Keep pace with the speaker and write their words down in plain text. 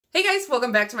guys,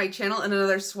 welcome back to my channel and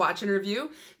another swatch and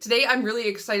review. Today I'm really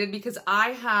excited because I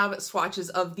have swatches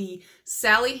of the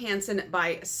Sally Hansen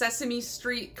by Sesame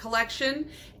Street collection.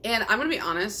 And I'm gonna be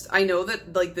honest, I know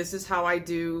that this is how I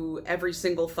do every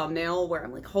single thumbnail where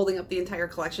I'm holding up the entire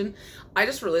collection. I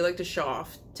just really like to show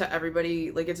off to everybody,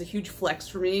 it's a huge flex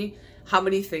for me how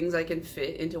many things I can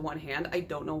fit into one hand. I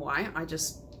don't know why, I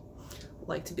just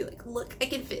like to be look, I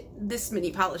can fit this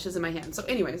many polishes in my hand. So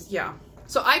anyways, yeah.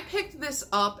 So I picked this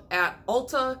up at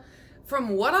Ulta.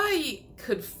 From what I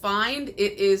could find,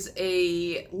 it is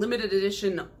a limited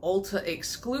edition Ulta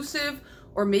exclusive,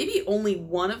 or maybe only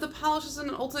one of the polishes in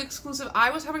an Ulta exclusive. I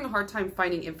was having a hard time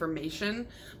finding information,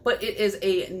 but it is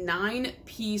a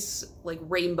 9-piece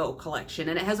rainbow collection,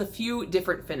 and it has a few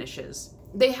different finishes.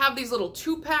 They have these little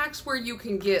 2-packs where you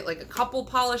can get a couple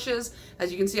polishes.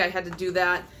 As you can see, I had to do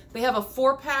that. They have a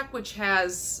 4-pack which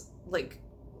has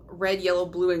red, yellow,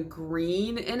 blue, and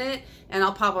green in it, and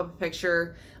I'll pop up a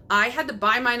picture. I had to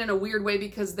buy mine in a weird way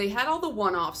because they had all the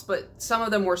one-offs, but some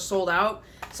of them were sold out.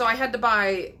 So I had to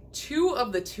buy 2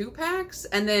 of the 2-packs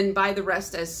and then buy the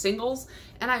rest as singles.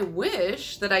 And I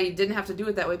wish that I didn't have to do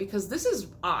it that way because this is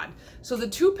odd. So the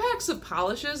 2-packs of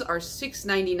polishes are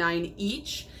 $6.99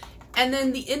 each. And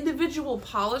then the individual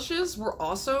polishes were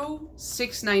also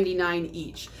 $6.99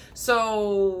 each.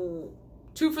 So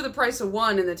 2 for the price of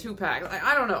 1 in the 2-pack.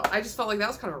 I don't know. I just felt like that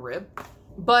was kind of a rip.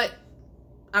 But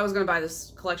I was going to buy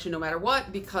this collection no matter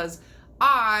what because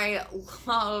I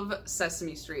love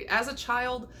Sesame Street. As a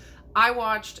child, I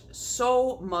watched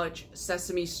so much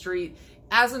Sesame Street.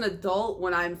 As an adult,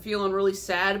 when I'm feeling really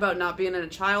sad about not being a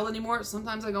child anymore,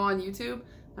 sometimes I go on YouTube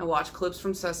and watch clips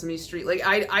from Sesame Street.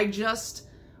 I just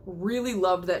really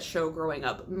loved that show growing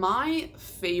up. My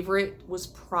favorite was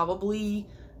probably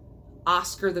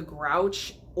Oscar the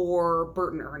Grouch or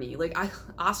Bert and Ernie.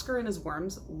 Oscar and his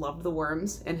worms, loved the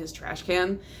worms and his trash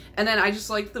can. And then I just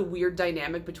like the weird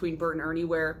dynamic between Bert and Ernie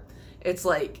where it's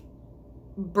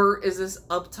Bert is this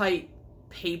uptight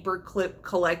paperclip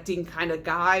collecting kind of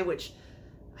guy, which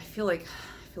I feel like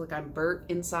I'm Bert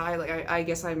inside. I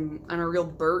guess I'm a real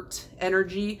Bert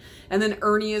energy. And then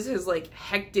Ernie is his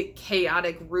hectic,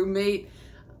 chaotic roommate.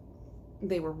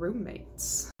 They were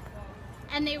roommates.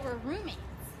 And they were roommates.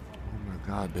 Oh my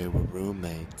God, they were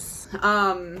roommates.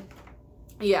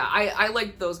 Yeah, I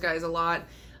liked those guys a lot.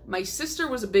 My sister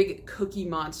was a big Cookie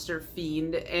Monster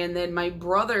fiend, and then my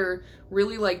brother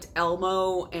really liked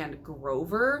Elmo and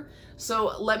Grover.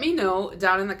 So let me know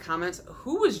down in the comments,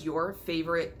 who was your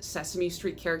favorite Sesame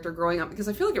Street character growing up? Because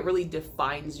I feel like it really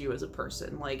defines you as a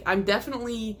person. I'm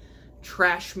definitely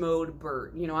trash mode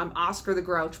Bert. You know, I'm Oscar the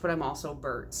Grouch, but I'm also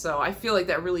Bert. So I feel like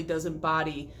that really does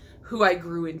embody who I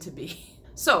grew into be.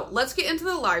 So let's get into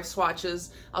the live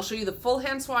swatches. I'll show you the full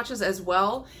hand swatches as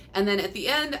well. And then at the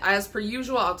end, as per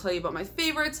usual, I'll tell you about my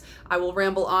favorites. I will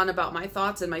ramble on about my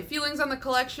thoughts and my feelings on the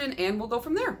collection, and we'll go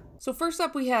from there. So first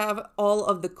up, we have all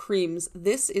of the creams.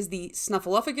 This is the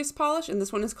Snuffleupagus polish, and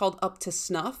this one is called Up to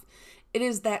Snuff. It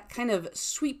is that kind of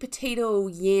sweet potato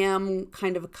yam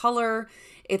kind of color.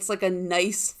 It's like a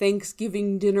nice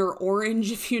Thanksgiving dinner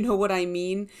orange, if you know what I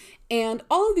mean. And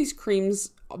all of these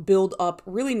creams build up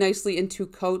really nicely in 2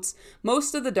 coats.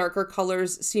 Most of the darker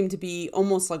colors seem to be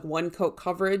almost like 1 coat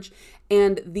coverage,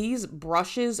 and these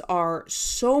brushes are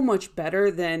so much better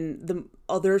than the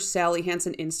other Sally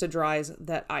Hansen Insta Dries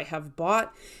that I have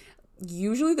bought.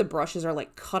 Usually the brushes are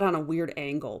cut on a weird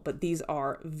angle, but these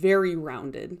are very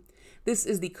rounded. This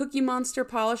is the Cookie Monster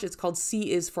polish. It's called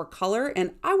C is for Color,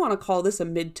 and I want to call this a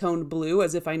mid-toned blue,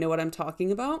 as if I know what I'm talking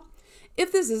about.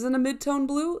 If this isn't a mid-tone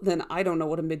blue, then I don't know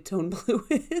what a mid-tone blue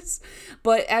is.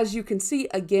 But as you can see,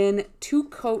 again, 2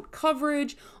 coat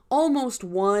coverage, almost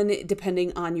 1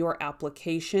 depending on your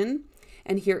application.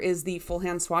 And here is the full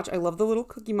hand swatch. I love the little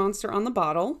Cookie Monster on the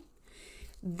bottle.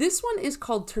 This one is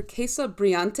called Turquesa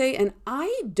Brillante, and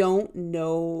I don't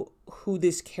know who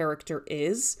this character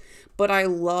is, but I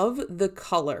love the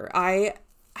color.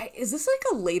 Is this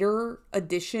a later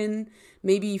edition,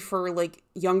 maybe for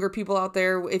younger people out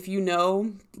there? If you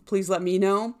know, please let me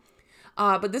know.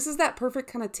 But this is that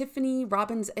perfect kind of Tiffany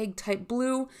Robin's egg type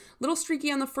blue. Little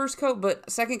streaky on the first coat, but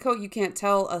second coat you can't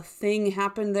tell a thing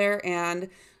happened there, and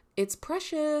it's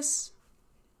precious.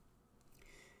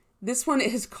 This one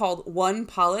is called One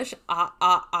Polish,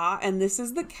 and this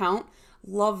is the count.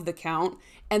 Love the count.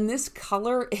 And this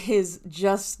color is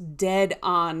just dead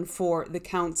on for the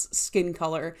count's skin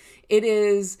color. It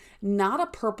is not a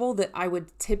purple that I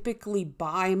would typically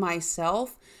buy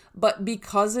myself, but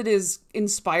because it is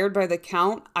inspired by the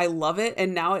count, I love it.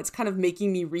 And now it's kind of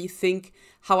making me rethink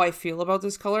how I feel about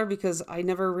this color because I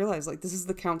never realized this is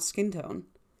the count's skin tone.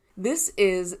 This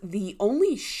is the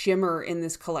only shimmer in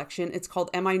this collection. It's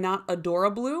called Am I Not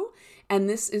Adora Blue? And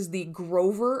this is the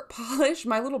Grover polish.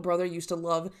 My little brother used to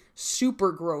love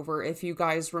Super Grover, if you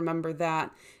guys remember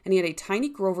that. And he had a tiny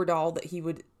Grover doll that he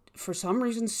would, for some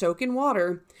reason, soak in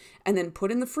water and then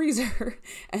put in the freezer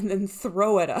and then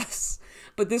throw at us.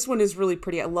 But this one is really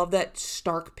pretty. I love that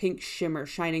stark pink shimmer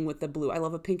shining with the blue. I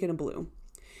love a pink and a blue.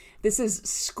 This is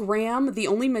Scram, the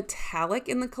only metallic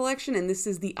in the collection, and this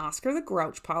is the Oscar the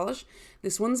Grouch polish.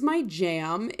 This one's my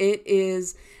jam. It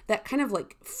is that kind of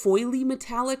like foily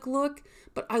metallic look,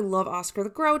 but I love Oscar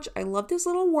the Grouch. I love these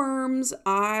little worms.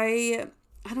 I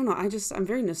don't know, I'm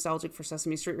very nostalgic for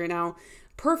Sesame Street right now.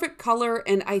 Perfect color,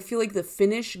 and I feel like the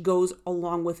finish goes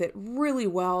along with it really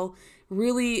well,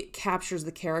 really captures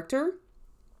the character.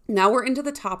 Now we're into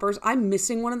the toppers. I'm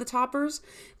missing one of the toppers.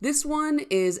 This one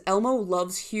is Elmo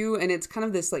Loves Hugh, and it's kind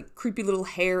of this like creepy little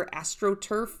hair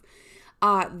astroturf.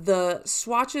 The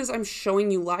swatches I'm showing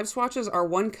you, live swatches, are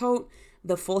 1 coat.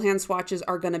 The full hand swatches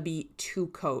are going to be 2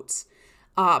 coats.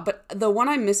 But the one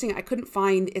I'm missing, I couldn't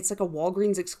find. It's like a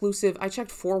Walgreens exclusive. I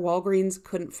checked 4 Walgreens,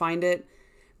 couldn't find it.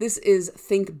 This is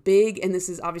Think Big, and this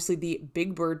is obviously the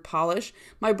Big Bird polish.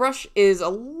 My brush is a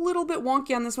little bit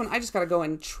wonky on this one. I just got to go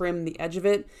and trim the edge of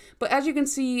it. But as you can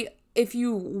see, if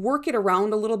you work it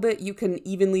around a little bit, you can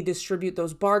evenly distribute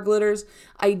those bar glitters.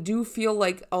 I do feel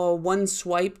like one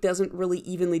swipe doesn't really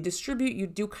evenly distribute. You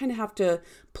do kind of have to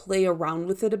play around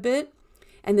with it a bit.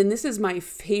 And then this is my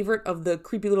favorite of the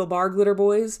creepy little bar glitter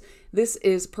boys. This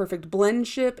is Perfect Blend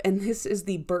Chip, and this is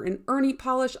the Bert and Ernie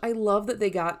polish. I love that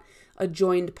they got a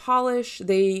joined polish.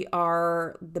 They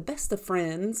are the best of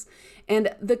friends,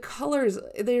 and the colors,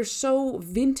 they're so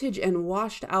vintage and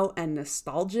washed out and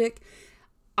nostalgic.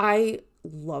 I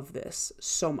love this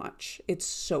so much. It's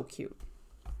so cute.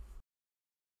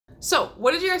 So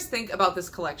what did you guys think about this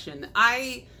collection?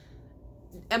 I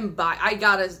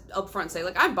gotta upfront say,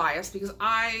 like, I'm biased because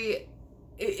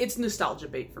it's nostalgia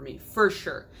bait for me, for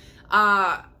sure.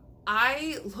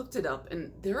 I looked it up,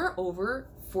 and there are over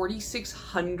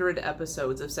 4,600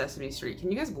 episodes of Sesame Street.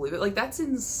 Can you guys believe it? Like, that's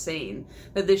insane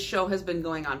that this show has been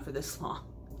going on for this long.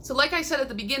 So like I said at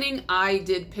the beginning, I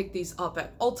did pick these up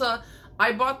at Ulta.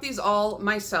 I bought these all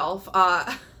myself.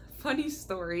 Funny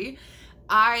story.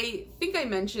 I think I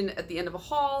mentioned at the end of a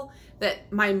haul that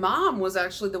my mom was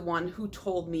actually the one who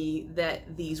told me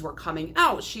that these were coming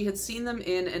out. She had seen them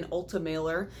in an Ulta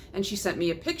mailer, and she sent me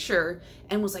a picture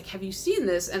and was like, have you seen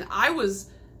this? And I was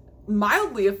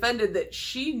mildly offended that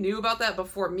she knew about that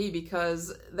before me,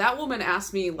 because that woman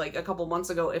asked me like a couple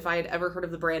months ago if I had ever heard of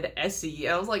the brand Essie.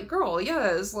 I was like, girl,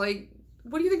 yes, like,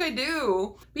 what do you think I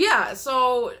do? But yeah,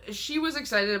 so she was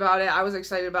excited about it. I was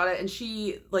excited about it. And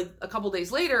she, like, a couple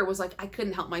days later was like, I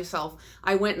couldn't help myself.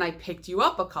 I went and I picked you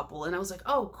up a couple. And I was like,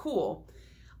 oh, cool.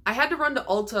 I had to run to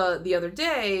Ulta the other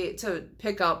day to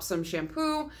pick up some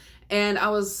shampoo. And I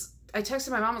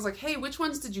texted my mom. I was like, hey, which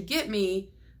ones did you get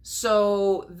me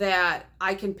so that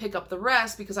I can pick up the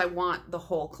rest, because I want the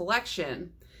whole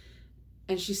collection?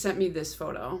 And she sent me this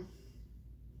photo.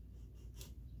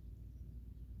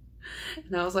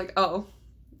 And I was like, oh,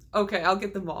 okay, I'll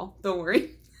get them all. Don't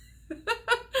worry.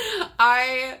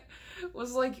 I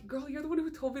was like, girl, you're the one who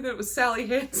told me that it was Sally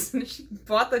Hansen. She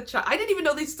bought the China. I didn't even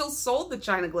know they still sold the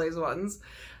China Glaze ones.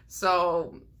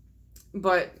 So,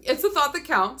 but it's the thought that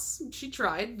counts. She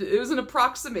tried. It was an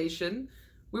approximation.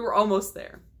 We were almost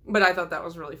there. But I thought that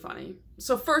was really funny.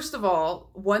 So first of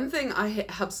all, one thing I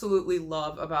absolutely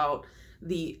love about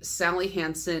the Sally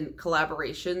Hansen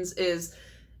collaborations is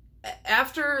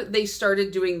after they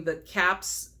started doing the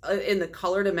caps in the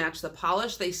color to match the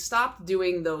polish, they stopped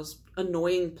doing those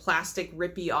annoying plastic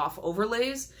rippy off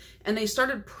overlays, and they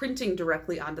started printing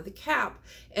directly onto the cap.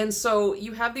 And so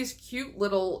you have these cute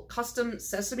little custom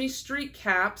Sesame Street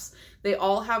caps. They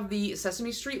all have the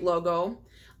Sesame Street logo.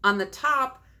 On the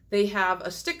top, they have a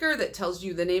sticker that tells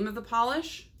you the name of the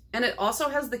polish, and it also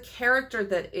has the character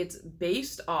that it's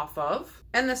based off of.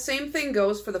 And the same thing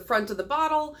goes for the front of the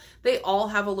bottle. They all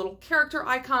have a little character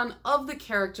icon of the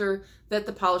character that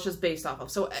the polish is based off of.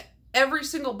 So every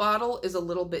single bottle is a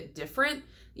little bit different.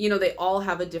 You know, they all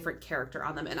have a different character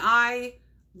on them. And I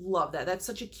love that. That's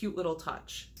such a cute little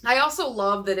touch. I also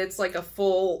love that it's like a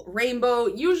full rainbow.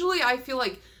 Usually I feel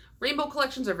like rainbow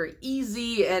collections are very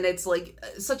easy, and it's like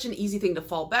such an easy thing to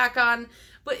fall back on.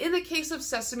 But in the case of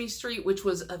Sesame Street, which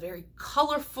was a very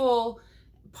colorful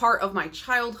part of my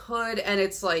childhood, and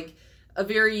it's like a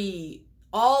very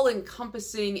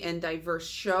all-encompassing and diverse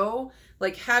show,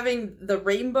 like having the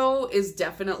rainbow is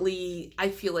definitely, I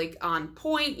feel like, on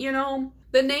point, you know?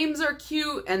 The names are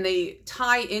cute and they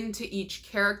tie into each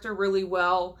character really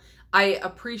well. I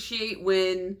appreciate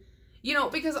when You know,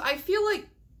 because I feel like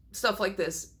stuff like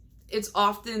this, it's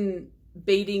often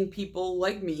baiting people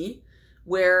like me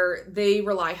where they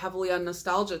rely heavily on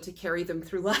nostalgia to carry them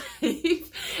through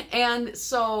life. And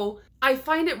so I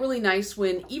find it really nice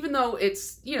when, even though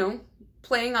it's, you know,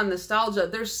 playing on nostalgia,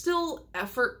 there's still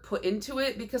effort put into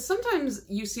it, because sometimes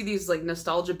you see these like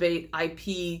nostalgia bait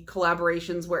IP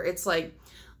collaborations where it's like,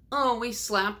 oh, we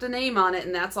slapped a name on it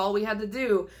and that's all we had to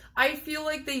do. I feel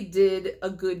like they did a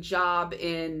good job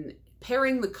in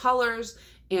pairing the colors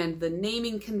and the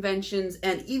naming conventions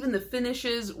and even the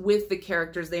finishes with the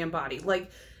characters they embody.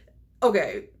 Like,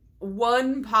 okay,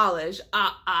 one polish,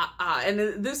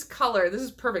 and this color, this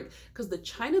is perfect, because the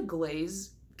China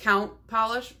Glaze Count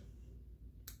polish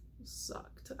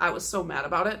sucked. I was so mad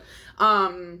about it.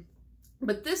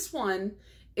 But this one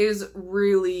is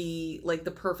really like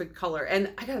the perfect color.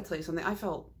 And I gotta tell you something, I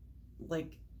felt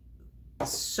like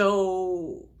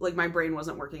so like my brain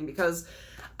wasn't working, because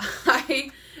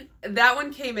that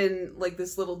one came in like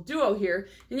this little duo here,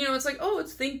 and you know, it's like, oh,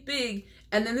 it's Think Big,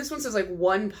 and then this one says like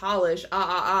one polish,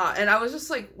 and I was just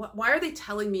like, why are they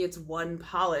telling me it's one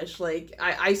polish? Like,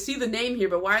 I see the name here,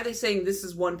 but why are they saying this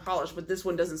is one polish, but this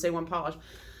one doesn't say one polish?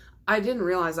 I didn't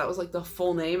realize that was like the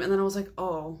full name, and then I was like,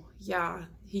 oh yeah,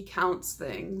 he counts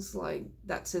things, like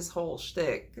that's his whole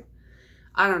shtick.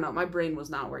 I don't know, my brain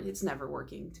was not working. It's never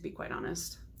working, to be quite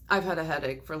honest. I've had a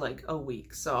headache for like a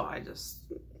week, so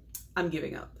I'm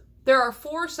giving up. There are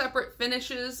 4 separate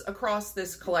finishes across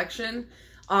this collection.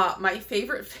 My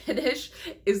favorite finish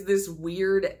is this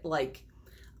weird, like,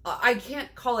 I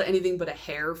can't call it anything but a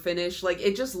hair finish. Like,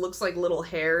 it just looks like little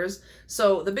hairs.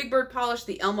 So the Big Bird polish,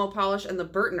 the Elmo polish, and the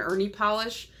Bert and Ernie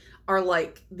polish are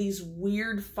like these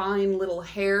weird fine little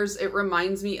hairs. It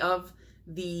reminds me of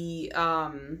the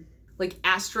like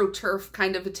AstroTurf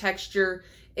kind of a texture.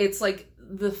 It's like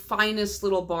the finest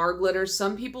little bar glitter.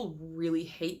 Some people really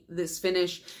hate this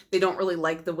finish. They don't really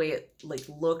like the way it like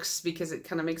looks, because it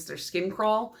kind of makes their skin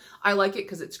crawl. I like it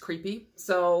because it's creepy.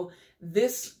 So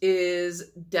this is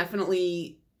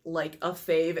definitely like a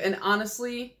fave. And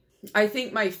honestly, I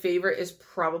think my favorite is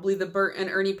probably the Bert and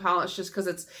Ernie polish, just because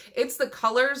it's the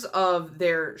colors of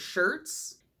their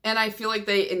shirts. And I feel like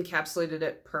they encapsulated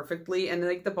it perfectly. And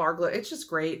like the bar glitter, it's just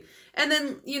great. And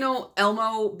then, you know,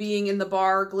 Elmo being in the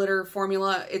bar glitter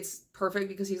formula, it's perfect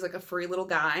because he's like a furry little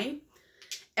guy.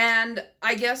 And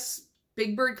I guess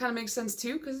Big Bird kind of makes sense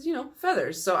too, because, you know,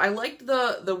 feathers. So I liked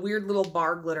the weird little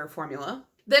bar glitter formula.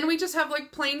 Then we just have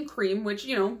like plain cream, which,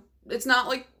 you know, it's not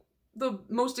like the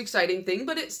most exciting thing,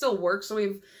 but it still works. So we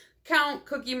have Count,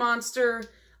 Cookie Monster.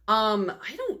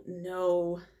 I don't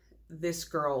know this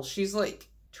girl. She's like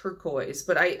turquoise,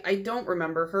 but I don't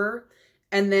remember her.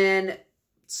 And then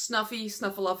Snuffy,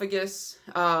 Snuffleupagus.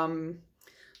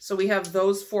 So we have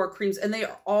those 4 creams, and they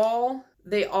all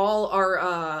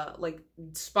are like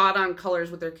spot on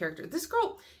colors with their character. This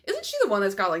girl, isn't she the one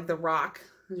that's got like the Rock,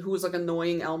 who was like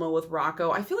annoying Elmo with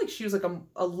Rocco? I feel like she was like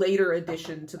a later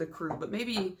addition to the crew, but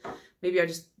maybe I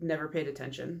just never paid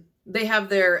attention. They have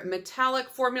their metallic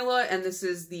formula, and this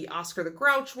is the Oscar the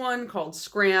Grouch one called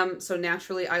Scram. So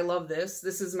naturally, I love this.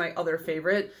 This is my other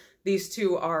favorite. These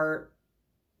 2 are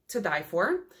to die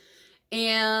for.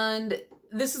 And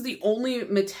this is the only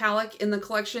metallic in the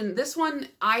collection. This one,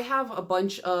 I have a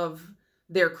bunch of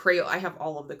their Crayola. I have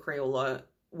all of the Crayola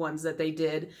ones that they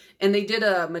did. And they did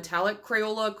a metallic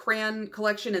Crayola crayon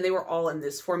collection, and they were all in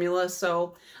this formula.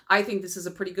 So I think this is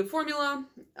a pretty good formula.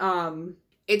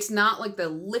 It's not like the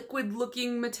liquid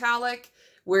looking metallic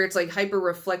where it's like hyper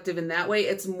reflective in that way.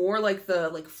 It's more like the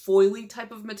like foily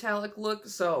type of metallic look.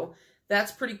 So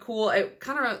that's pretty cool. It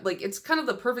kind of like, it's kind of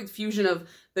the perfect fusion of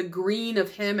the green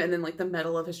of him and then like the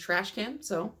metal of his trash can.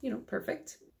 So, you know,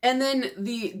 perfect. And then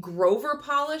the Grover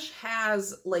polish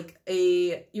has like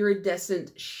a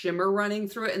iridescent shimmer running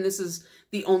through it. And this is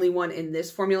the only one in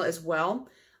this formula as well.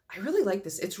 I really like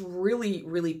this. It's really,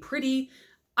 really pretty.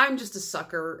 I'm just a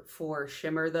sucker for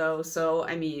shimmer though. So,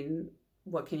 I mean,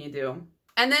 what can you do?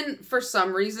 And then for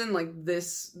some reason, like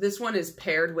this one is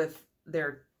paired with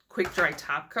their quick dry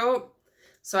top coat.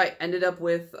 So I ended up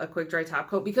with a quick dry top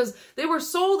coat because they were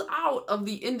sold out of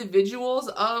the individuals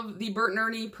of the Bert and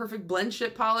Ernie Perfect Blend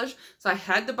Ship polish. So I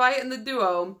had to buy it in the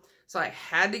duo. So I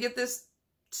had to get this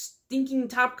stinking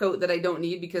top coat that I don't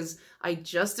need because I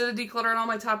just did a declutter on all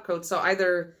my top coats. So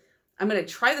either I'm going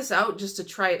to try this out just to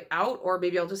try it out, or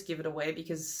maybe I'll just give it away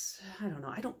because I don't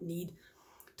know. I don't need,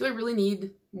 do I really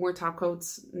need more top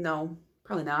coats? No,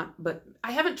 probably not. But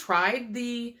I haven't tried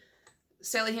the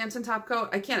Sally Hansen top coat.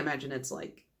 I can't imagine it's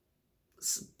like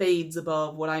spades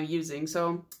above what I'm using.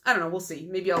 So I don't know. We'll see.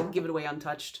 Maybe I'll give it away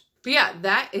untouched. But yeah,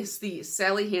 that is the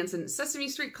Sally Hansen Sesame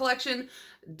Street collection.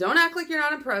 Don't act like you're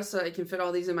not impressed. I can fit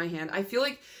all these in my hand. I feel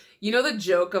like, you know the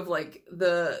joke of like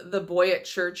the boy at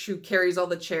church who carries all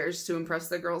the chairs to impress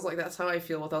the girls? Like that's how I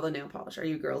feel with all the nail polish. Are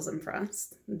you girls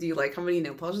impressed? Do you like how many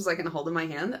nail polishes I can hold in my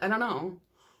hand? I don't know.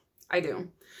 I do.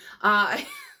 I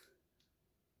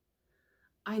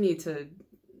need to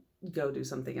go do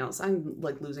something else. I'm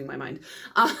like losing my mind.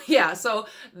 Yeah, so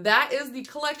that is the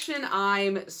collection.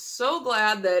 I'm so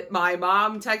glad that my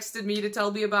mom texted me to tell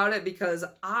me about it because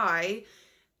I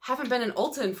haven't been in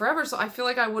Ulta in forever, so I feel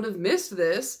like I would have missed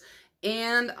this,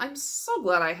 and I'm so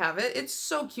glad I have it. It's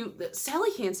so cute.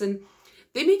 Sally Hansen,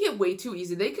 they make it way too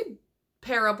easy. They could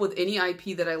pair up with any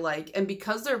IP that I like, and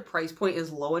because their price point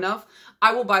is low enough,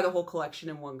 I will buy the whole collection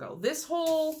in one go. This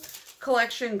whole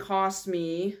collection cost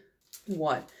me,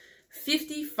 what?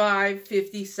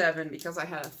 $55.57 because I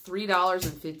had a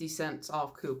 $3.50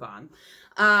 off coupon.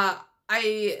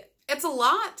 It's a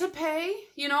lot to pay,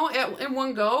 you know, in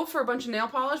one go for a bunch of nail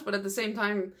polish, but at the same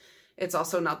time, it's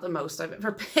also not the most I've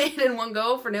ever paid in one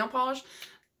go for nail polish.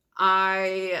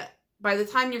 By the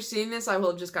time you're seeing this, I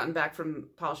will have just gotten back from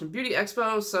Polish and Beauty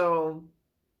Expo, so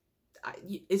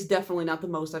it's definitely not the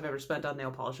most I've ever spent on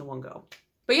nail polish in one go.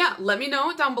 But yeah, let me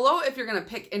know down below if you're going to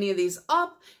pick any of these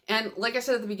up. And like I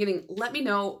said at the beginning, let me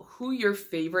know who your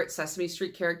favorite Sesame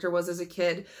Street character was as a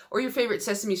kid, or your favorite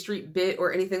Sesame Street bit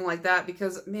or anything like that,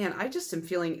 because man, I just am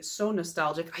feeling so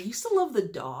nostalgic. I used to love the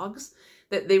dogs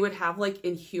that they would have like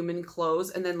in human clothes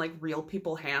and then like real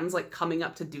people hands like coming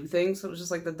up to do things. So it was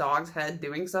just like the dog's head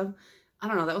doing stuff. I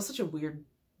don't know. That was such a weird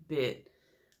bit.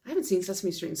 I haven't seen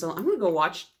Sesame Street in so long. I'm going to go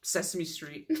watch Sesame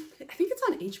Street. I think it's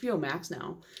on HBO Max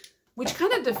now. Which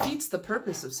kind of defeats the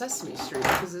purpose of Sesame Street,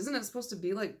 because isn't it supposed to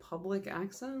be like public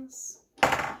access?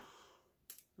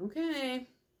 Okay.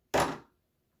 All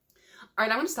right,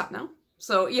 I'm going to stop now.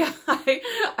 So yeah,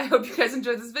 I hope you guys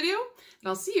enjoyed this video, and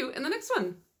I'll see you in the next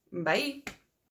one. Bye.